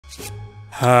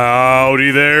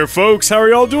Howdy there, folks. How are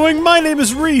y'all doing? My name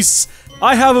is Rees.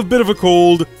 I have a bit of a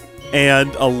cold,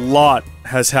 and a lot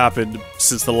has happened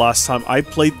since the last time I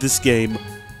played this game,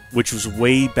 which was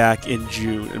way back in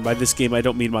June. And by this game, I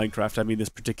don't mean Minecraft. I mean this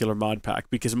particular mod pack,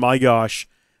 because my gosh,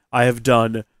 I have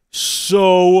done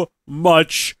so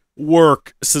much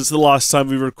work since the last time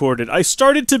we recorded. I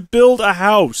started to build a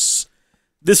house.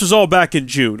 This was all back in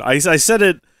June. I said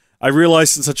it, I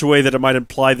realized in such a way that it might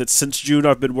imply that since June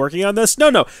I've been working on this.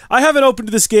 No, I haven't opened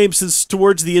this game since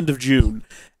towards the end of June.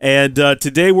 And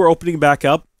today we're opening back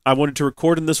up. I wanted to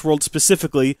record in this world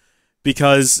specifically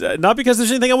because, not because there's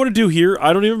anything I want to do here.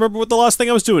 I don't even remember what the last thing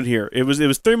I was doing here. It was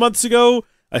 3 months ago.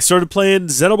 I started playing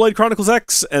Xenoblade Chronicles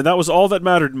X, and that was all that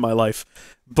mattered in my life.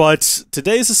 But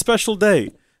today's a special day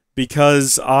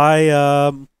because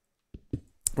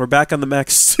we're back on the Mac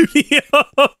Studio.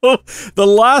 The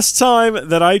last time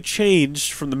that I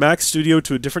changed from the Mac Studio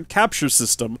to a different capture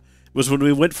system was when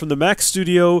we went from the Mac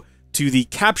Studio to the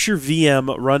Capture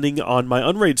VM running on my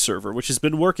Unraid server, which has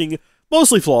been working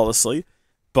mostly flawlessly,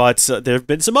 but there have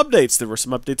been some updates. There were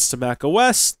some updates to Mac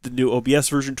OS, the new OBS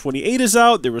version 28 is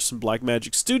out, there were some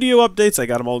Blackmagic Studio updates, I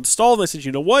got them all installed, and I said,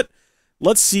 you know what?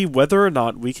 Let's see whether or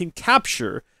not we can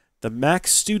capture the Mac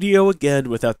Studio again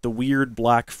without the weird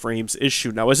black frames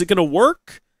issue. Now, is it going to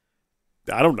work?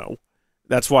 I don't know.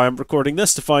 That's why I'm recording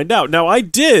this, to find out. Now, I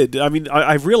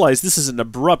realized this is an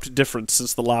abrupt difference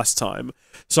since the last time.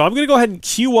 So I'm going to go ahead and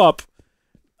queue up.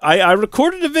 I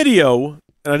recorded a video,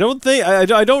 and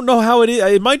I don't know how it is.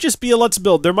 It might just be a Let's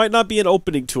Build. There might not be an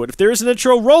opening to it. If there is an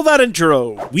intro, roll that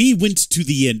intro! We went to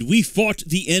the end. We fought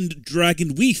the End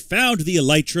Dragon. We found the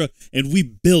Elytra, and we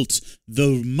built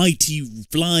the mighty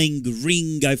flying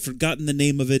ring. I've forgotten the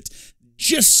name of it.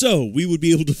 Just so we would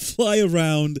be able to fly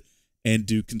around and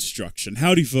do construction.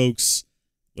 Howdy, folks.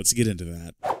 Let's get into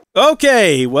that.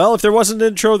 Okay, well, if there wasn't an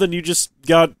intro, then you just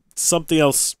got something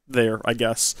else there, I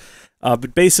guess.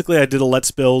 But basically, I did a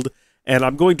Let's Build, and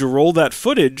I'm going to roll that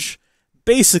footage.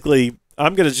 Basically,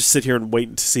 I'm going to just sit here and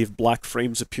wait to see if black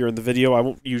frames appear in the video. I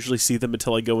won't usually see them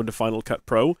until I go into Final Cut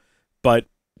Pro, but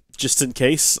just in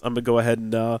case, I'm going to go ahead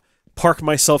and park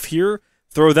myself here,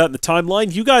 throw that in the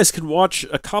timeline. You guys can watch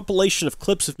a compilation of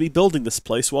clips of me building this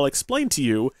place while I explain to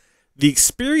you the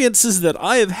experiences that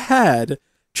I have had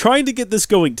trying to get this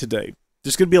going today.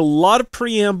 There's going to be a lot of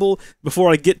preamble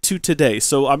before I get to today,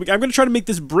 so I'm going to try to make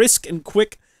this brisk and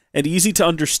quick and easy to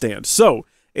understand. So,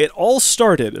 it all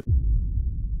started...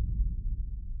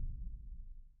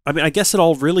 I guess it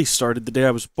all really started the day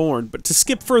I was born, but to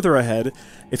skip further ahead,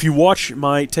 if you watch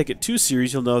my Take It 2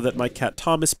 series, you'll know that my cat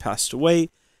Thomas passed away.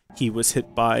 He was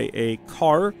hit by a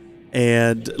car,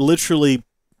 and literally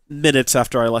minutes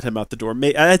after I let him out the door,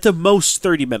 at the most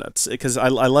 30 minutes, because I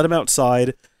let him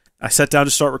outside, I sat down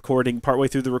to start recording. Partway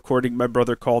through the recording, my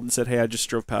brother called and said, hey, I just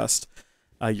drove past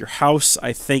your house.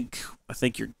 I think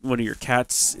one of your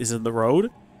cats is in the road.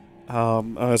 I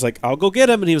was like, I'll go get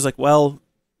him. And he was like, well,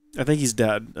 I think he's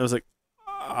dead. I was like,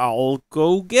 I'll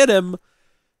go get him.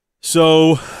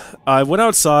 So I went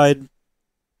outside,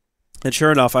 and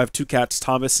sure enough, I have two cats,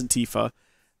 Thomas and Tifa.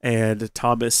 And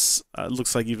Thomas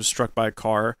looks like he was struck by a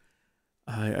car.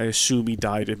 I assume he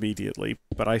died immediately.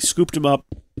 But I scooped him up.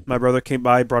 My brother came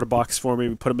by, brought a box for me.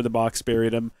 We put him in the box,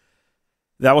 buried him.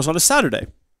 That was on a Saturday.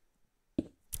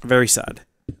 Very sad.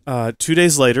 2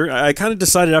 days later, I kind of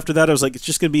decided after that, I was like, it's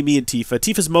just going to be me and Tifa.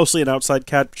 Tifa's mostly an outside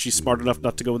cat, but she's smart enough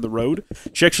not to go in the road.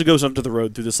 She actually goes onto the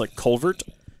road through this, like, culvert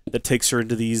that takes her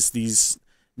into these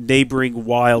neighboring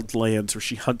wild lands where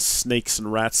she hunts snakes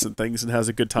and rats and things and has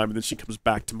a good time, and then she comes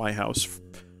back to my house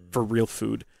for real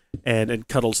food and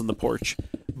cuddles on the porch.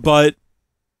 But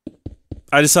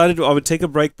I decided I would take a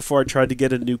break before I tried to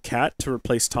get a new cat to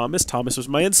replace Thomas. Thomas was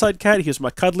my inside cat. He was my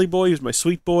cuddly boy. He was my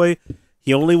sweet boy.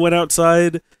 He only went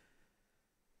outside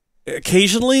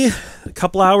occasionally, a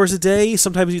couple hours a day.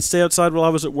 Sometimes he'd stay outside while I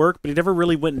was at work, but he never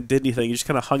really went and did anything. He just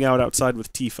kind of hung out outside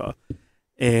with Tifa.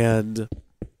 And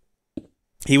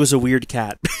he was a weird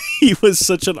cat. He was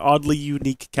such an oddly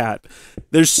unique cat.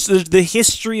 There's the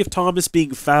history of Thomas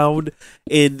being found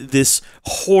in this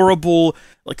horrible,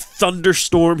 like,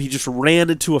 thunderstorm. He just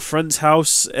ran into a friend's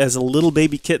house as a little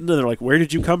baby kitten, and they're like, where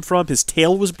did you come from? His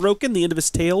tail was broken. The end of his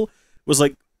tail was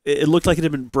like, it looked like it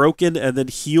had been broken and then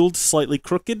healed slightly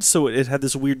crooked, so it had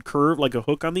this weird curve, like a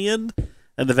hook on the end.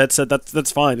 And the vet said,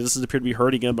 that's fine. It doesn't appear to be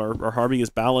hurting him or harming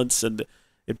his balance, and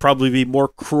it'd probably be more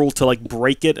cruel to, like,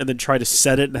 break it and then try to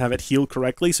set it and have it heal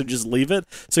correctly, so just leave it.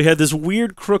 So he had this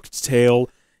weird crooked tail.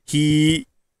 The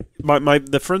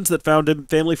friends that found him,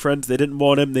 family friends, they didn't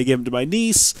want him. They gave him to my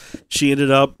niece. She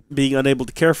ended up being unable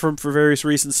to care for him for various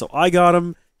reasons, so I got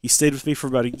him. He stayed with me for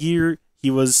about a year. He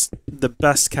was the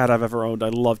best cat I've ever owned. I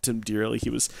loved him dearly. He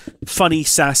was funny,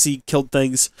 sassy, killed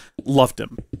things. Loved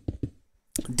him.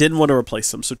 Didn't want to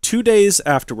replace him. So 2 days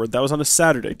afterward, that was on a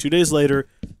Saturday. 2 days later,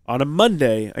 on a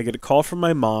Monday, I get a call from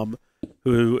my mom,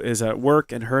 who is at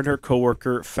work, and her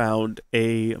coworker found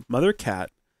a mother cat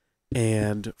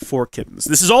and 4 kittens.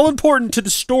 This is all important to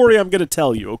the story I'm going to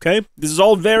tell you, okay? This is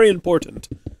all very important.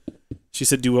 She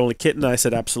said, "Do you own a kitten?" I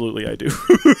said, "Absolutely, I do."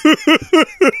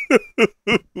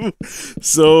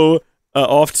 So,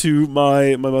 off to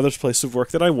my mother's place of work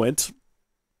that I went.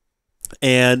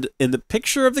 And in the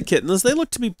picture of the kittens, they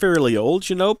looked to be fairly old,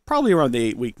 you know, probably around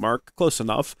the 8-week mark, close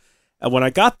enough. And when I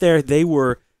got there, they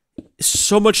were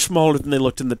so much smaller than they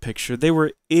looked in the picture. They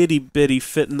were itty-bitty,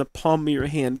 fit in the palm of your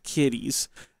hand kitties.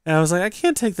 And I was like, I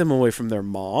can't take them away from their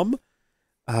mom.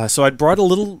 So I brought a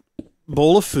little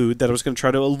bowl of food that I was going to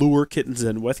try to allure kittens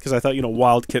in with, because I thought, you know,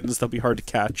 wild kittens, they'll be hard to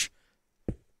catch.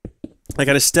 I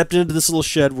kind of stepped into this little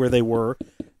shed where they were,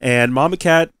 and Mama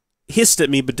Cat hissed at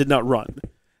me but did not run.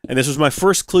 And this was my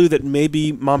first clue that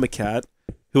maybe Mama Cat,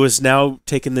 who has now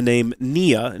taken the name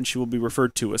Nia, and she will be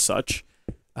referred to as such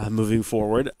moving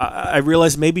forward, I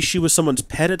realized maybe she was someone's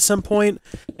pet at some point,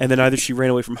 and then either she ran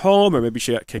away from home, or maybe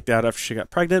she got kicked out after she got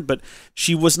pregnant, but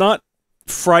she was not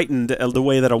frightened the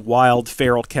way that a wild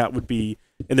feral cat would be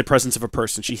in the presence of a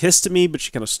person. She hissed at me, but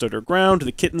she kind of stood her ground.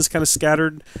 The kittens kind of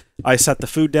scattered. I set the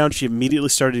food down. She immediately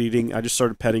started eating. I just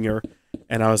started petting her,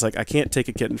 and I was like, I can't take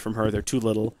a kitten from her. They're too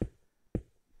little.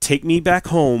 Take me back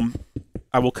home.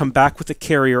 I will come back with a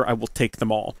carrier. I will take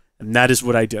them all. And that is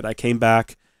what I did. I came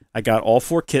back. I got all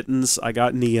 4 kittens. I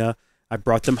got Nia. I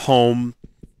brought them home.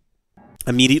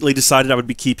 Immediately decided I would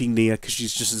be keeping Nia because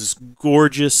she's just this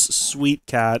gorgeous, sweet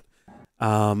cat.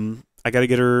 I got to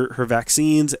get her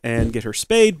vaccines and get her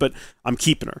spayed, but I'm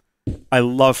keeping her. I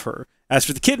love her. As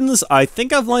for the kittens, I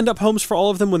think I've lined up homes for all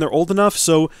of them when they're old enough.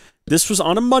 So this was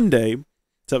on a Monday.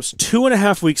 So that was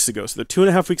 2.5 weeks ago. So they're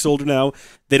 2.5 weeks older now.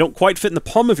 They don't quite fit in the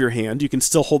palm of your hand. You can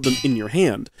still hold them in your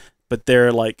hand, but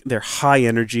they're high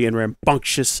energy and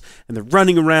rambunctious, and they're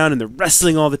running around and they're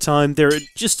wrestling all the time. They're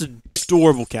just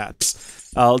adorable cats.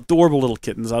 Adorable little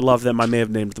kittens. I love them. I may have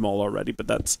named them all already, but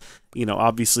that's, you know,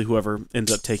 obviously whoever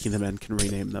ends up taking them in can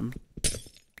rename them.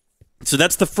 So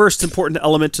that's the first important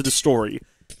element to the story.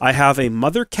 I have a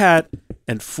mother cat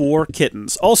and 4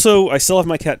 kittens. Also, I still have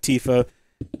my cat Tifa.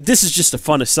 This is just a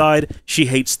fun aside. She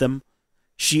hates them.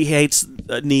 She hates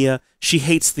Nia. She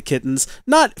hates the kittens.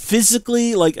 Not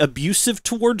physically, like, abusive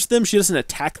towards them. She doesn't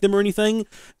attack them or anything.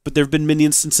 But there have been many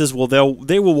instances where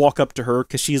they will walk up to her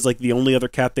because she's, like, the only other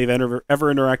cat they've ever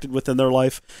interacted with in their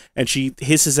life. And she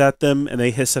hisses at them, and they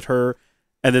hiss at her.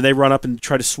 And then they run up and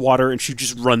try to swat her, and she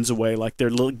just runs away like they're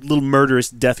little murderous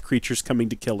death creatures coming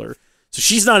to kill her. So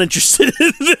she's not interested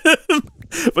in them.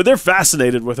 But they're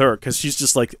fascinated with her because she's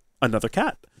just like another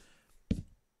cat.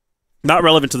 Not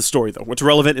relevant to the story, though. What's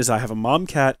relevant is I have a mom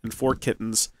cat and 4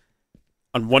 kittens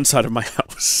on one side of my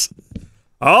house.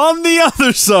 On the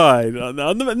other side,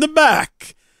 in the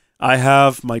back, I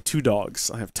have my 2 dogs.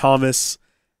 I have Thomas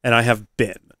and I have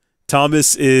Ben.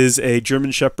 Thomas is a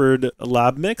German Shepherd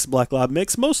lab mix, black lab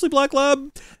mix, mostly black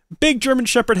lab, big German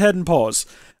Shepherd head and paws,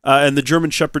 and the German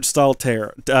Shepherd style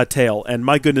tail, and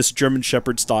my goodness, German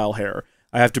Shepherd style hair.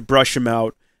 I have to brush him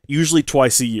out, usually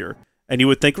twice a year. And you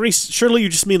would think, Reese, surely you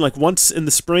just mean like once in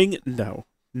the spring? No.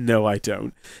 No, I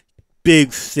don't.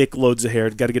 Big, thick loads of hair.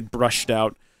 Got to get brushed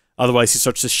out. Otherwise, he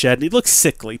starts to shed. And he looks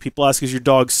sickly. People ask, is your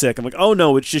dog sick? I'm like, oh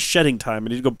no, it's just shedding time. I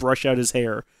need to go brush out his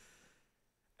hair.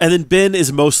 And then Ben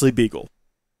is mostly Beagle.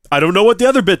 I don't know what the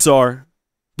other bits are,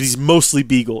 but he's mostly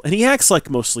Beagle. And he acts like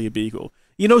mostly a Beagle.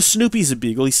 You know, Snoopy's a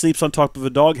Beagle. He sleeps on top of a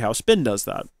doghouse. Ben does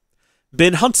that.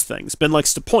 Ben hunts things. Ben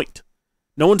likes to point.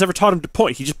 No one's ever taught him to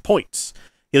point. He just points.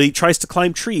 He tries to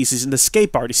climb trees. He's an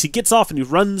escape artist. He gets off and he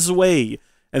runs away.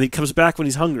 And he comes back when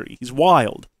he's hungry. He's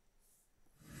wild.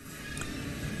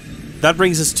 That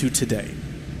brings us to today.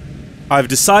 I've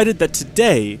decided that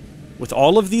today, with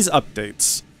all of these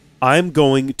updates, I'm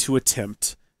going to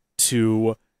attempt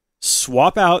to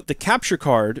swap out the capture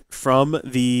card from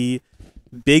the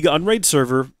big Unraid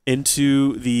server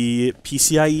into the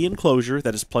PCIe enclosure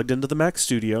that is plugged into the Mac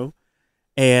Studio.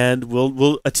 And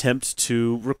we'll attempt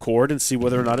to record and see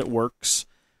whether or not it works,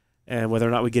 and whether or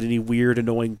not we get any weird,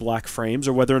 annoying black frames,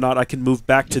 or whether or not I can move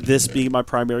back to this being my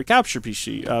primary capture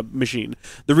PC, machine.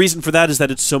 The reason for that is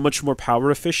that it's so much more power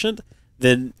efficient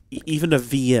than even a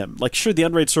VM. Like, sure, the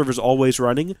Unraid server is always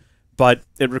running, but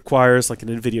it requires like an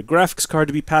NVIDIA graphics card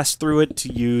to be passed through it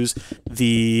to use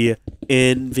the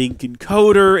NVENC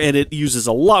encoder, and it uses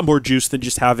a lot more juice than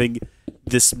just having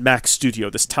this Mac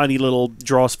Studio, this tiny little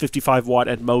draws 55 watt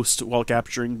at most while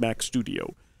capturing Mac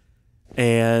Studio.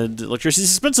 And electricity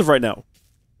is expensive right now.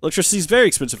 Electricity is very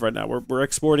expensive right now. We're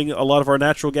exporting a lot of our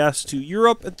natural gas to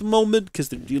Europe at the moment because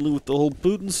they're dealing with the whole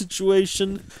Putin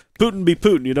situation. Putin be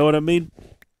Putin, you know what I mean?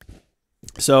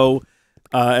 So,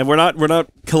 and we're not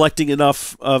collecting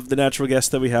enough of the natural gas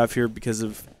that we have here because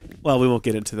of, well, we won't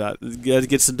get into that. It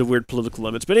gets into weird political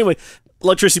limits. But anyway,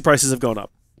 electricity prices have gone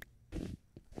up.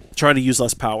 Trying to use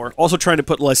less power. Also trying to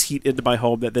put less heat into my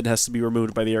home that then has to be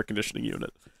removed by the air conditioning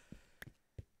unit.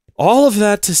 All of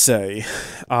that to say,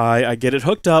 I get it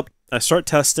hooked up, I start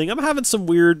testing, I'm having some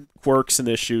weird quirks and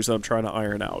issues that I'm trying to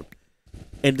iron out.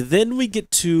 And then we get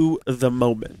to the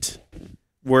moment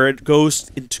where it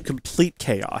goes into complete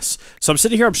chaos. So I'm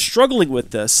sitting here, I'm struggling with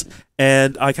this,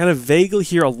 and I kind of vaguely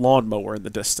hear a lawnmower in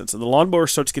the distance, and the lawnmower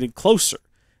starts getting closer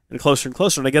and closer and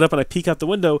closer, and I get up and I peek out the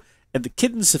window, and the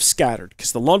kittens have scattered,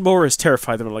 because the lawnmower has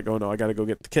terrified them. I'm like, oh no, I gotta go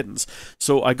get the kittens.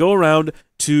 So I go around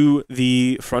to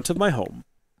the front of my home,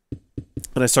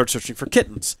 and I start searching for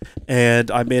kittens.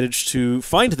 And I managed to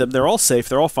find them. They're all safe.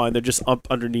 They're all fine. They're just up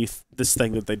underneath this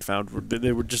thing that they'd found.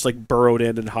 They were just like burrowed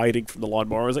in and hiding from the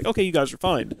lawnmower. I was like, okay, you guys are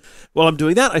fine. While I'm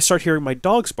doing that, I start hearing my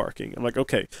dogs barking. I'm like,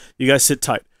 okay, you guys sit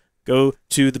tight. Go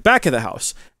to the back of the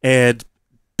house. And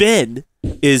Ben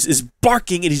is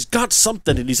barking, and he's got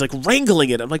something, and he's like wrangling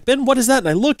it. I'm like, Ben, what is that? And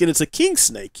I look, and it's a king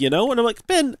snake, you know? And I'm like,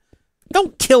 Ben,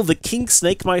 don't kill the king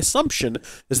snake. My assumption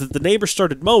is that the neighbor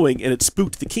started mowing and it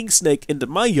spooked the king snake into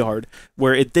my yard,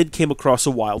 where it then came across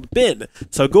a wild Ben.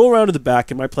 So I go around to the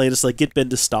back, and my plan is like get Ben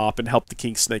to stop and help the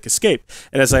king snake escape.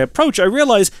 And as I approach, I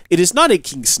realize it is not a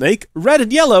king snake. Red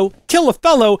and yellow, kill a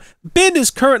fellow. Ben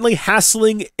is currently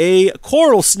hassling a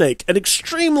coral snake, an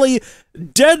extremely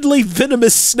deadly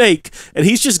venomous snake, and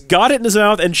he's just got it in his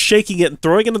mouth and shaking it and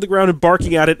throwing it on the ground and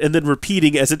barking at it and then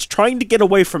repeating as it's trying to get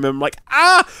away from him. I'm like,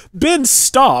 Ben,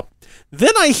 stop.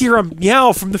 Then I hear a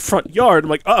meow from the front yard. I'm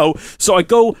like, uh-oh. So I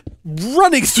go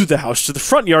running through the house to the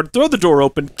front yard, throw the door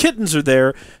open, kittens are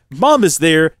there, Mom is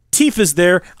there, Teef is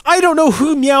there. I don't know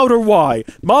who meowed or why.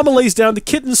 Mama lays down, the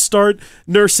kittens start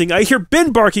nursing. I hear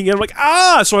Ben barking, and I'm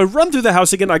like, so I run through the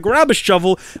house again, I grab a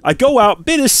shovel, I go out.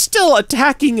 Ben is still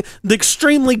attacking the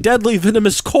extremely deadly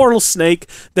venomous coral snake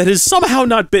that has somehow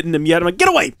not bitten him yet. I'm like, get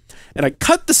away! And I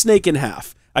cut the snake in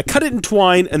half. I cut it in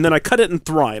twine, and then I cut it in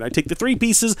thrine. I take the 3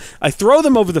 pieces, I throw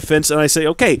them over the fence, and I say,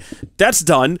 okay, that's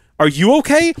done. Are you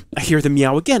okay? I hear them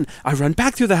meow again. I run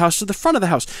back through the house to the front of the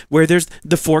house, where there's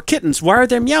the 4 kittens. Why are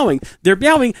they meowing? They're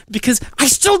meowing because I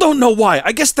still don't know why.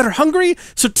 I guess they're hungry,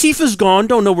 so Tifa's gone,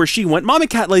 don't know where she went. Mom and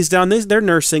Cat lays down, they're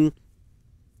nursing.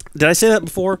 Did I say that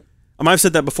before? I might have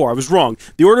said that before. I was wrong.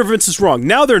 The order of events is wrong.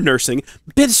 Now they're nursing.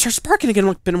 Ben starts barking again. I'm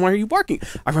like, Ben, why are you barking?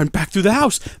 I run back through the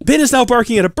house. Ben is now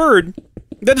barking at a bird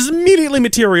that has immediately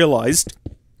materialized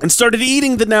and started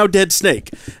eating the now dead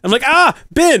snake. I'm like,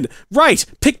 Ben, right,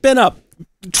 pick Ben up,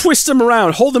 twist him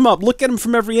around, hold him up, look at him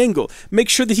from every angle, make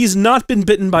sure that he's not been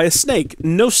bitten by a snake.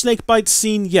 No snake bites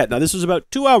seen yet. Now, this was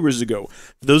about 2 hours ago.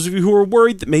 For those of you who are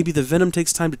worried that maybe the venom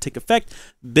takes time to take effect,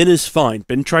 Ben is fine.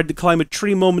 Ben tried to climb a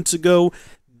tree moments ago.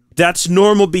 That's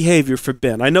normal behavior for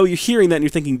Ben. I know you're hearing that and you're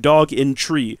thinking, dog in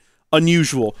tree.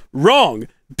 Unusual. Wrong!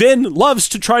 Ben loves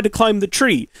to try to climb the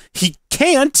tree. He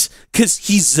can't, because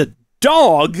he's a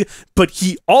dog, but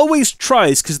he always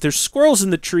tries, because there's squirrels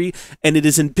in the tree, and it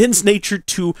is in Ben's nature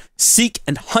to seek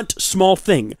and hunt small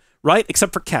thing, right?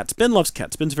 Except for cats. Ben loves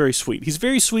cats. Ben's very sweet. He's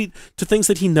very sweet to things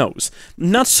that he knows.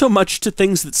 Not so much to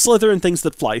things that slither and things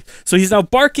that fly. So he's now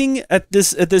barking at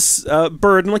this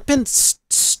bird, and I'm like, Ben,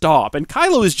 stop. And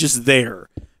Kylo is just there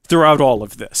throughout all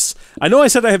of this. I know I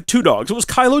said I have 2 dogs. What was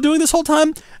Kylo doing this whole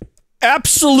time?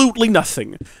 Absolutely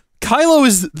nothing. Kylo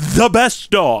is the best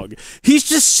dog. He's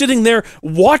just sitting there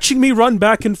watching me run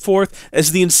back and forth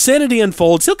as the insanity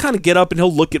unfolds. He'll kind of get up and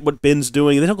he'll look at what Ben's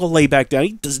doing, and then he'll go lay back down.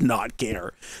 He does not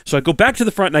care. So I go back to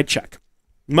the front and I check.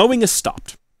 Mowing is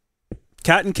stopped.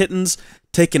 Cat and kittens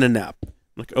taking a nap. I'm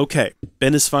like, okay,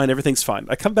 Ben is fine, everything's fine.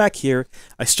 I come back here,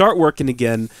 I start working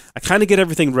again, I kind of get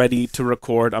everything ready to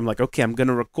record. I'm like, okay, I'm going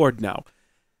to record now.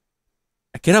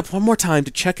 I get up one more time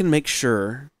to check and make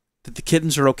sure that the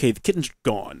kittens are okay. The kittens are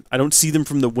gone. I don't see them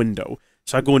from the window.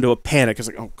 So I go into a panic. I was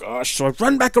like, oh gosh. So I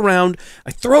run back around. I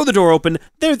throw the door open.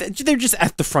 They're just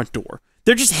at the front door.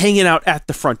 They're just hanging out at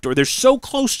the front door. They're so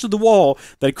close to the wall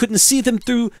that I couldn't see them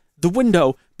through the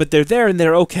window, but they're there and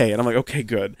they're okay. And I'm like, okay,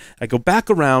 good. I go back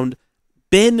around.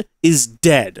 Ben is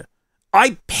dead.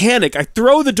 I panic. I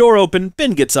throw the door open.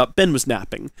 Ben gets up. Ben was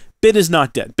napping. Ben is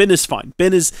not dead. Ben is fine.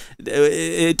 Ben is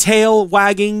tail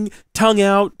wagging, tongue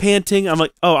out, panting. I'm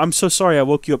like, oh, I'm so sorry I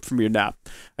woke you up from your nap.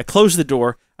 I close the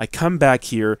door. I come back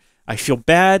here. I feel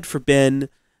bad for Ben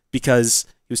because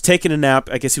he was taking a nap.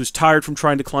 I guess he was tired from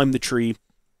trying to climb the tree.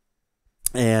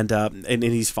 and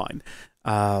he's fine.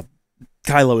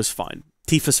 Kylo is fine.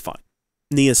 Tifa's fine.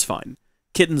 Nia's fine.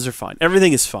 Kittens are fine.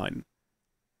 Everything is fine.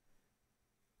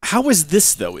 How is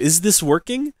this, though? Is this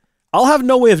working? I'll have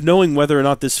no way of knowing whether or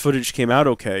not this footage came out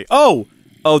okay. Oh,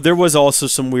 there was also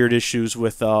some weird issues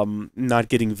with not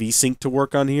getting VSync to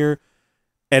work on here,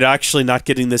 and actually not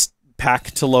getting this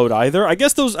pack to load either. I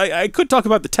guess those... I could talk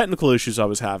about the technical issues I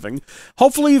was having.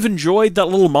 Hopefully you've enjoyed that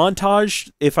little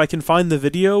montage, if I can find the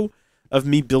video of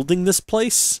me building this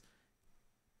place.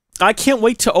 I can't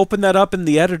wait to open that up in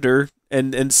the editor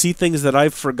and see things that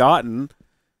I've forgotten.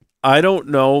 I don't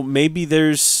know. Maybe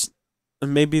there's... I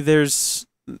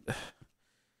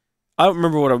don't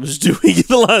remember what I was doing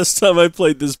the last time I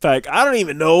played this pack. I don't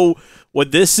even know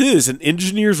what this is. An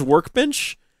engineer's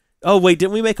workbench? Oh, wait,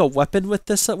 didn't we make a weapon with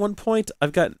this at one point?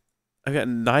 I've got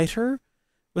niter?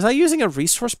 Was I using a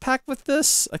resource pack with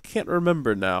this? I can't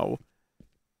remember now.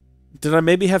 Did I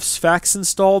maybe have Sphax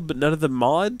installed, but none of the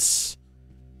mods?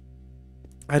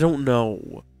 I don't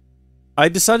know. I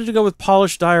decided to go with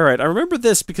polished diorite. I remember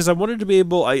this because I wanted to be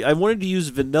able... I wanted to use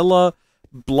vanilla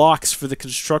blocks for the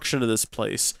construction of this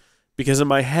place. Because in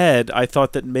my head, I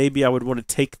thought that maybe I would want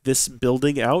to take this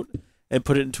building out and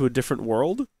put it into a different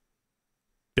world.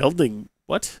 Building?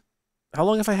 What? How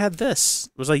long have I had this?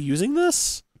 Was I using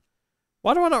this?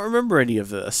 Why do I not remember any of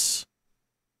this?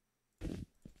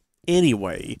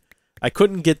 Anyway, I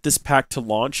couldn't get this pack to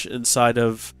launch inside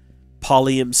of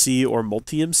PolyMC or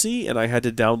MultiMC, and I had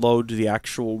to download the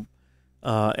actual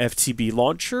FTB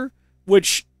launcher,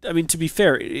 which, I mean, to be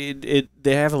fair,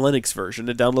 they have a Linux version.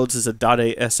 It downloads as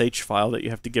a .sh file that you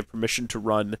have to give permission to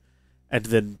run, and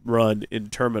then run in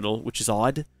terminal, which is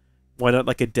odd. Why not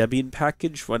like a Debian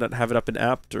package? Why not have it up in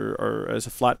apt or as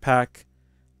a flat pack?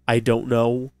 I don't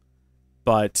know.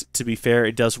 But to be fair,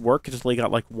 it does work. It's only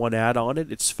got like one ad on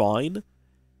it. It's fine.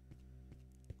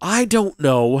 I don't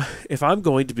know if I'm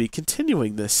going to be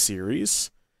continuing this series.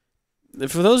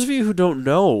 For those of you who don't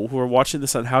know, who are watching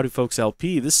this on Howdy Folks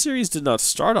LP, this series did not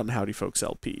start on Howdy Folks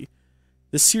LP.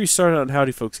 This series started on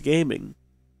Howdy Folks Gaming.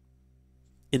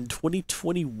 In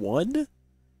 2021?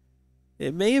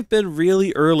 It may have been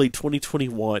really early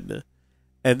 2021.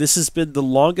 And this has been the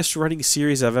longest running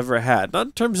series I've ever had. Not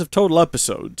in terms of total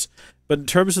episodes, but in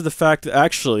terms of the fact that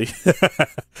actually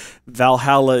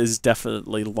Valhalla is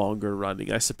definitely longer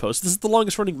running, I suppose. This is the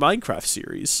longest running Minecraft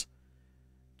series.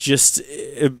 Just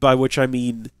by which I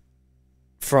mean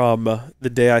from the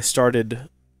day I started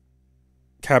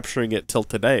capturing it till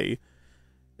today.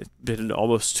 It's been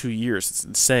almost 2 years. It's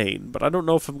insane. But I don't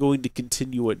know if I'm going to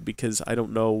continue it because I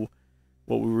don't know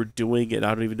what we were doing and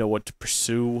I don't even know what to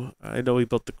pursue. I know we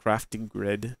built the crafting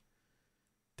grid.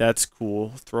 That's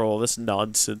cool. Throw all this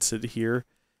nonsense in here.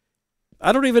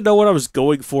 I don't even know what I was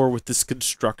going for with this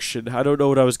construction. I don't know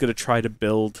what I was going to try to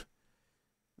build.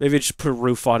 Maybe just put a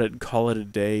roof on it and call it a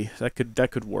day. That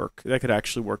could work. That could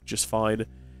actually work just fine.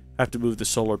 Have to move the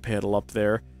solar panel up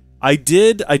there. I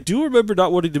do remember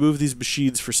not wanting to move these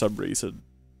machines for some reason.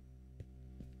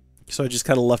 So I just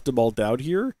kind of left them all down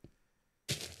here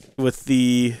with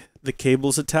the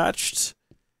cables attached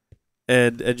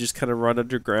and just kind of run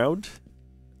underground.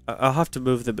 I'll have to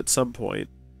move them at some point.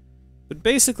 But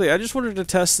basically, I just wanted to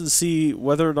test and see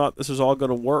whether or not this was all going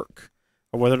to work.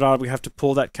 Or whether or not we have to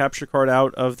pull that capture card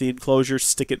out of the enclosure,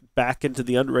 stick it back into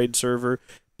the Unraid server,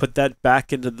 put that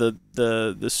back into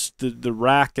the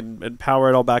rack and power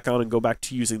it all back on and go back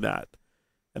to using that.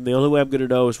 And the only way I'm going to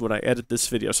know is when I edit this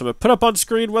video. So I'm going to put up on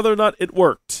screen whether or not it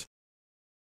worked.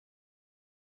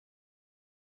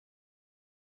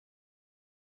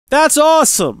 That's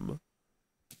awesome!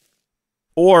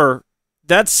 Or,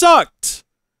 that sucked!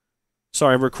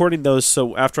 Sorry, I'm recording those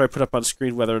so after I put up on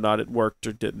screen whether or not it worked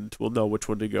or didn't, we'll know which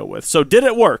one to go with. So, did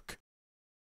it work?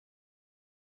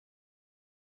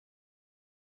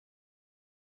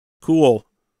 Cool.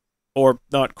 Or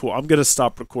not cool. I'm gonna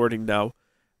stop recording now.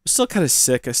 I'm still kind of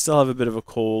sick. I still have a bit of a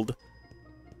cold.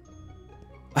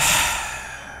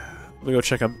 I'm gonna go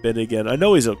check on Ben again. I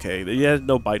know he's okay. He had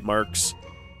no bite marks.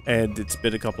 And it's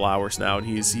been a couple hours now, and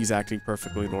he's acting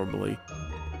perfectly normally.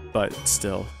 But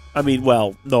still. I mean,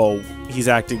 well, no, he's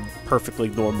acting perfectly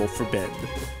normal for Ben.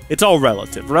 It's all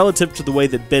relative. Relative to the way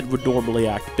that Ben would normally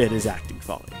act, Ben is acting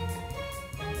fine.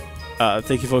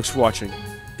 Thank you folks for watching.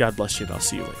 God bless you, and I'll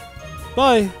see you later.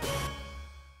 Bye!